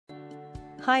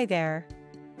Hi there.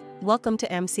 Welcome to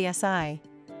MCSI.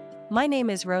 My name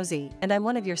is Rosie and I'm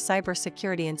one of your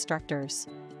cybersecurity instructors.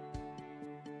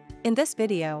 In this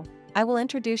video, I will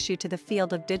introduce you to the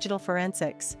field of digital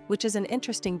forensics, which is an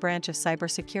interesting branch of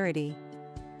cybersecurity.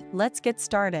 Let's get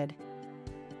started.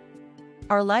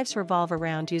 Our lives revolve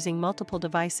around using multiple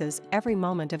devices every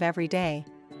moment of every day.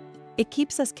 It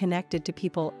keeps us connected to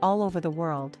people all over the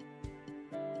world.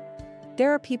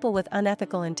 There are people with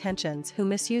unethical intentions who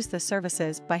misuse the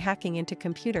services by hacking into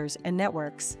computers and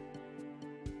networks.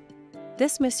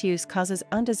 This misuse causes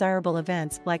undesirable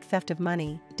events like theft of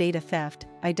money, data theft,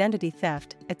 identity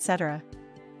theft, etc.,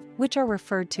 which are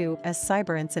referred to as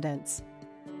cyber incidents.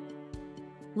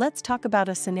 Let's talk about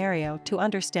a scenario to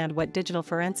understand what digital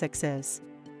forensics is.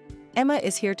 Emma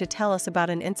is here to tell us about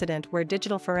an incident where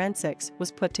digital forensics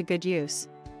was put to good use.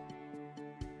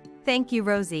 Thank you,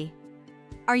 Rosie.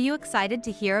 Are you excited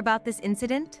to hear about this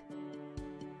incident?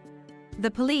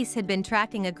 The police had been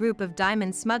tracking a group of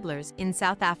diamond smugglers in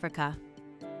South Africa.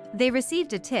 They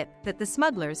received a tip that the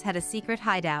smugglers had a secret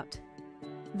hideout.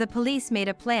 The police made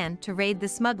a plan to raid the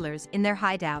smugglers in their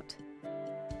hideout.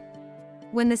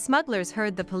 When the smugglers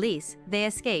heard the police, they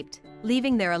escaped,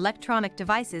 leaving their electronic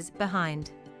devices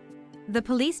behind. The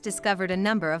police discovered a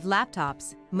number of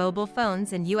laptops, mobile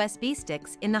phones, and USB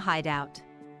sticks in the hideout.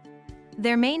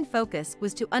 Their main focus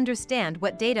was to understand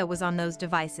what data was on those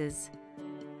devices.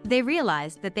 They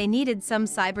realized that they needed some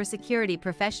cybersecurity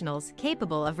professionals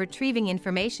capable of retrieving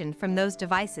information from those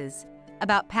devices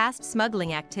about past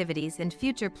smuggling activities and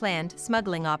future planned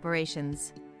smuggling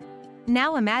operations.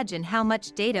 Now imagine how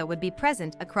much data would be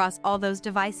present across all those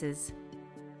devices.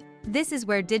 This is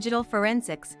where digital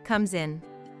forensics comes in.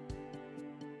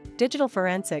 Digital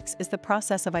forensics is the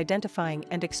process of identifying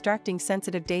and extracting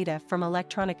sensitive data from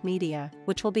electronic media,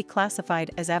 which will be classified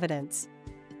as evidence.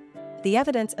 The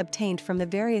evidence obtained from the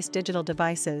various digital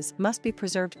devices must be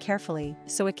preserved carefully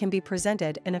so it can be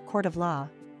presented in a court of law.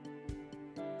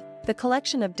 The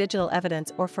collection of digital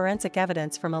evidence or forensic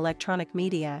evidence from electronic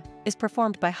media is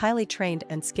performed by highly trained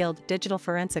and skilled digital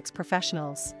forensics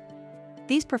professionals.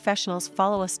 These professionals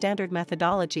follow a standard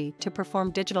methodology to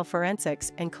perform digital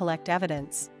forensics and collect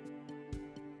evidence.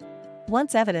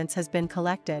 Once evidence has been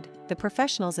collected, the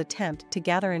professionals attempt to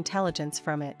gather intelligence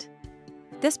from it.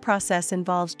 This process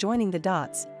involves joining the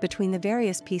dots between the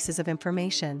various pieces of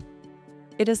information.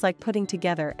 It is like putting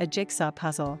together a jigsaw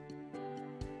puzzle.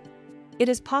 It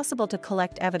is possible to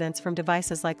collect evidence from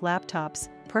devices like laptops,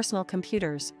 personal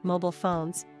computers, mobile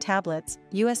phones, tablets,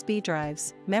 USB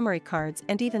drives, memory cards,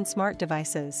 and even smart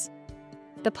devices.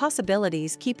 The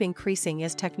possibilities keep increasing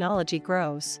as technology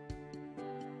grows.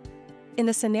 In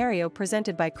the scenario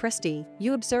presented by Christy,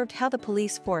 you observed how the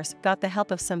police force got the help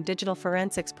of some digital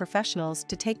forensics professionals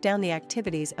to take down the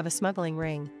activities of a smuggling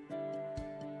ring.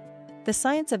 The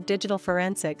science of digital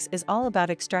forensics is all about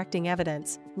extracting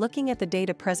evidence, looking at the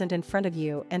data present in front of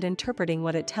you and interpreting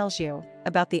what it tells you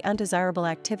about the undesirable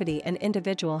activity an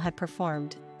individual had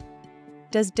performed.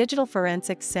 Does digital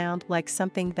forensics sound like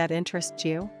something that interests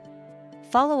you?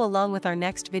 Follow along with our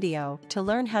next video to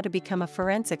learn how to become a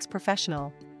forensics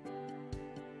professional.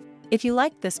 If you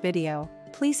liked this video,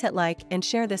 please hit like and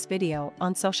share this video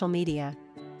on social media.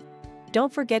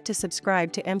 Don't forget to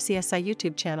subscribe to MCSI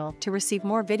YouTube channel to receive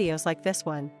more videos like this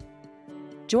one.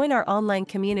 Join our online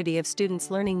community of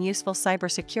students learning useful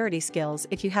cybersecurity skills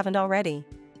if you haven't already.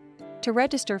 To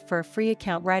register for a free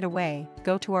account right away,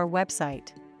 go to our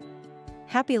website.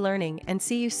 Happy learning and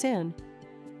see you soon!